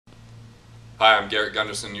Hi, I'm Garrett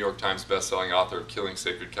Gunderson, New York Times bestselling author of Killing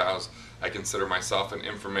Sacred Cows. I consider myself an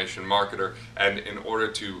information marketer, and in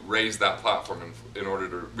order to raise that platform, in order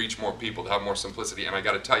to reach more people, to have more simplicity, and I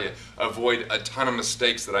got to tell you, avoid a ton of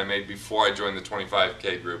mistakes that I made before I joined the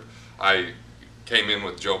 25K group. I came in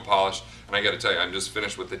with Joe polished, and I got to tell you, I'm just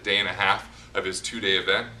finished with a day and a half of his 2-day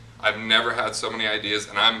event. I've never had so many ideas,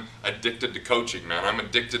 and I'm addicted to coaching, man. I'm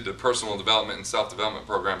addicted to personal development and self-development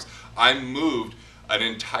programs. I moved an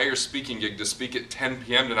entire speaking gig to speak at 10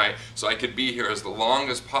 p.m. tonight so I could be here as long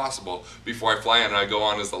as possible before I fly in and I go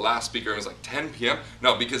on as the last speaker. And it's like 10 p.m.?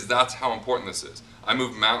 No, because that's how important this is. I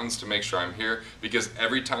move mountains to make sure I'm here because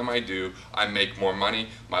every time I do, I make more money,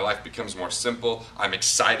 my life becomes more simple, I'm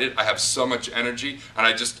excited, I have so much energy, and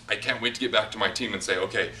I can't wait to get back to my team and say,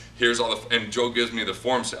 okay, here's all the, and Joe gives me the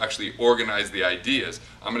forms to actually organize the ideas.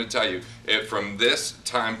 I'm going to tell you, from this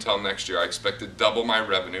time till next year, I expect to double my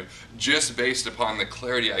revenue just based upon the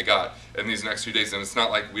clarity I got in these next few days, and it's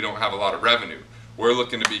not like we don't have a lot of revenue. We're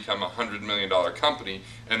looking to become a $100 million company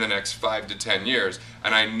in the next 5 to 10 years.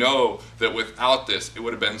 And I know that without this, it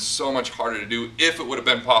would have been so much harder to do if it would have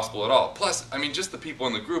been possible at all. Plus, I mean, just the people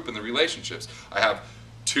in the group and the relationships. I have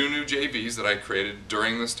 2 new JVs that I created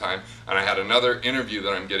during this time, and I had another interview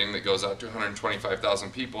that I'm getting that goes out to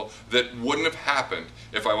 125,000 people that wouldn't have happened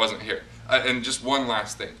if I wasn't here. And just one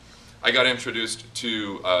last thing. I got introduced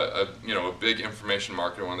to a big information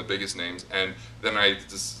marketer, one of the biggest names, and then I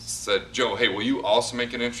just said, Joe, hey, will you also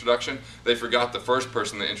make an introduction? They forgot the first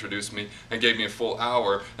person that introduced me and gave me a full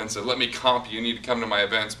hour and said, let me comp you, you need to come to my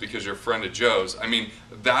events because you're a friend of Joe's. I mean,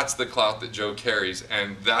 that's the clout that Joe carries,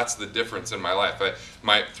 and that's the difference in my life.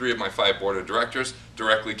 3 of my 5 board of directors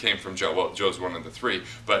directly came from Joe. Well, Joe's one of the 3,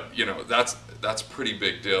 but that's a pretty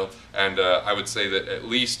big deal, and I would say that at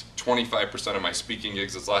least 25% of my speaking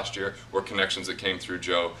gigs this last year were connections that came through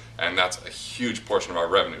Joe, and that's a huge portion of our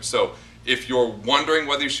revenue. So if you're wondering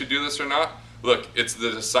whether you should do this or not, look, it's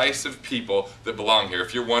the decisive people that belong here.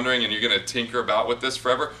 If you're wondering and you're going to tinker about with this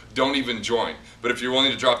forever, don't even join. But if you're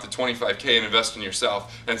willing to drop the 25K and invest in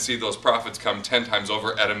yourself and see those profits come 10 times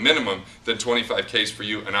over at a minimum, then 25K is for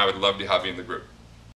you, and I would love to have you in the group.